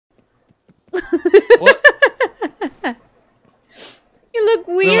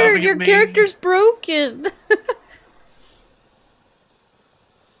weird. Your character's broken.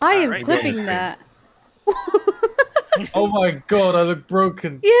 I am clipping that. Oh my god, I look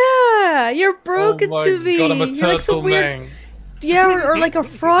broken. Yeah, you're broken to me. God, I'm a you're like some weird... man. Yeah, or like a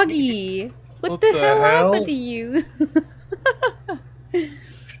froggy. What the hell happened to you?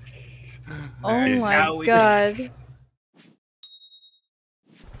 Oh my god.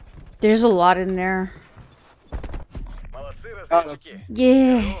 There's a lot in there.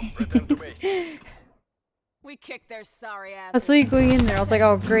 Yeah. We kicked their sorry ass. I saw you going in there. I was like,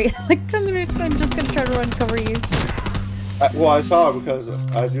 oh great. Like, I'm just gonna try to run cover you. Well, I saw it because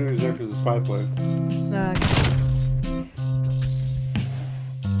I knew he was there because of spy play.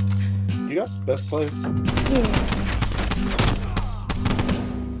 You got best play. Yeah.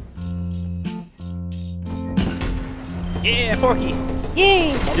 Yeah, Porky. Yay!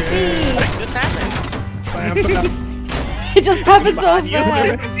 Yeah. What just happened? It just happened so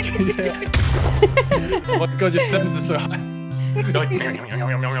fast. Oh my god, your senses are high.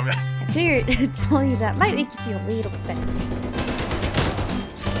 I figured to tell you that might make you feel a little bit better.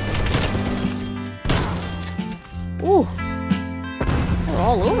 Ooh, they're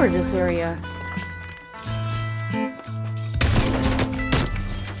all over this area.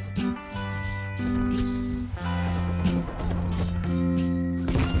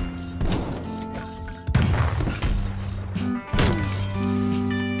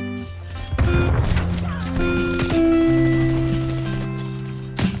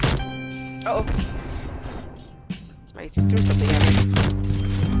 Uh-oh. Somebody just threw something at me.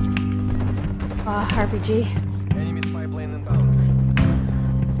 RPG. Enemy spy plane inbound.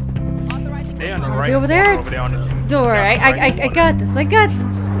 Authorizing They on the Be right. over there. Over there on the Don't worry, I got this. I got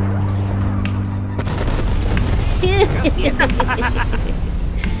this.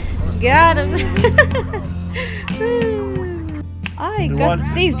 Got him. I got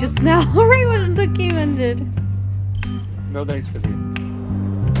saved just now, right when the game ended. No thanks to me.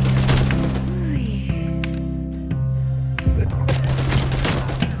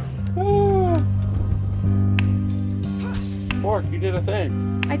 Fork, you did a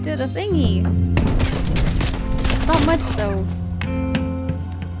thing. I did a thingy. It's not much though.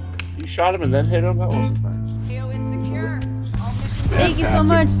 You shot him and then hit him? That wasn't nice. AO is secure. All mission Thank you so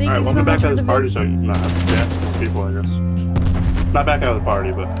much. Thank you so welcome much back for out the of the party bits. so you can not have to dance with people, I guess. Not back out of the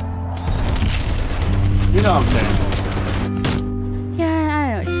party, but... You know what I'm saying. Yeah, I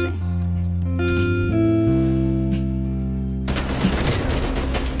know what you're saying.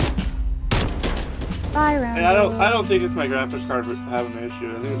 Bye, round. Hey, I don't think it's my graphics card having an issue.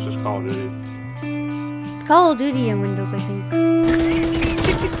 I think it's just Call of Duty. It's Call of Duty in Windows, I think.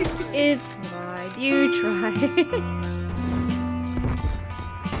 It's fine. You try.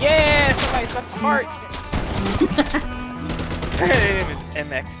 Yeah, somebody's got smart. Her name is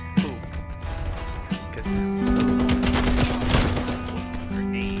MX Poo.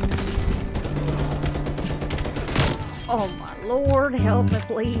 Oh my lord, help me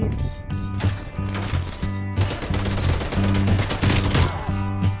please.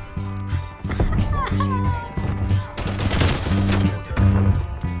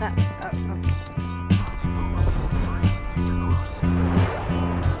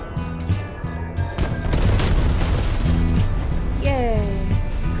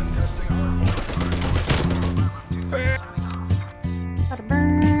 Gotta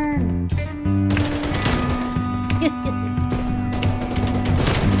burn.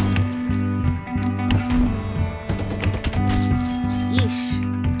 Yeesh.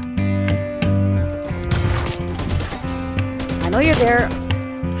 I know you're there.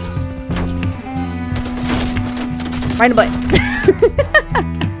 Right in the butt.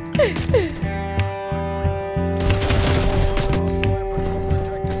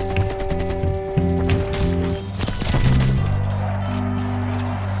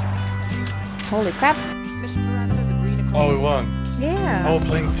 Holy crap. Oh, we won. Yeah. Oh, we're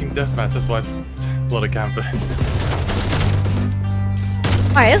playing team deathmatch, that's why it's a lot of campers.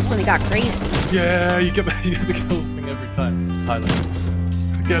 Alright, this one got crazy. Yeah, you get the kill thing every time.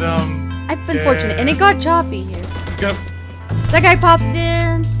 Highlight. Get I've been fortunate, and it got choppy here. Get him. That guy popped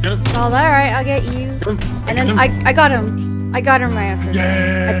in. Get him. Oh, alright, I'll get you. And then I got him. I got him right after.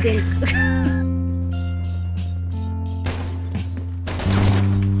 Yeah. I think.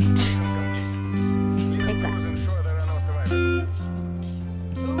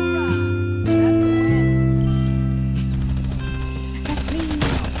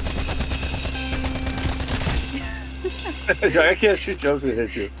 I can't shoot Joe's gonna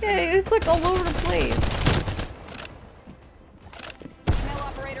hit you. Yeah, it was like all over the place.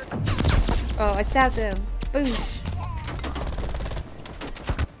 Oh, I stabbed him. Boom.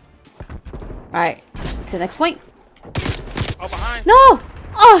 Alright, to the next point. Oh, behind. No!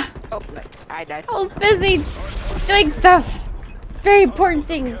 Oh! Oh, I died. I was busy doing stuff. Very important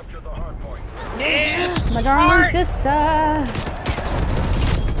things. My darling sister.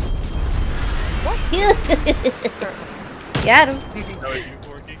 Got him. That was you,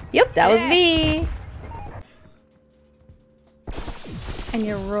 Forky? Yep, that was me. And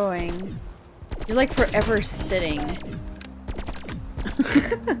you're rowing. You're like forever sitting.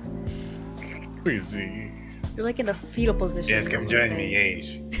 Crazy. You're like in a fetal position. Yes, come join me,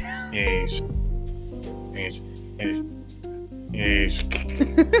 yes. Yes. Yes. Yes.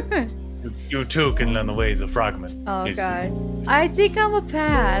 Yes. You too can learn the ways of frogmen. Oh Yes. god. I think I'm a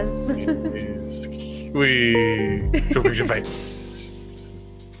pass. Yes. We. Show picture fight.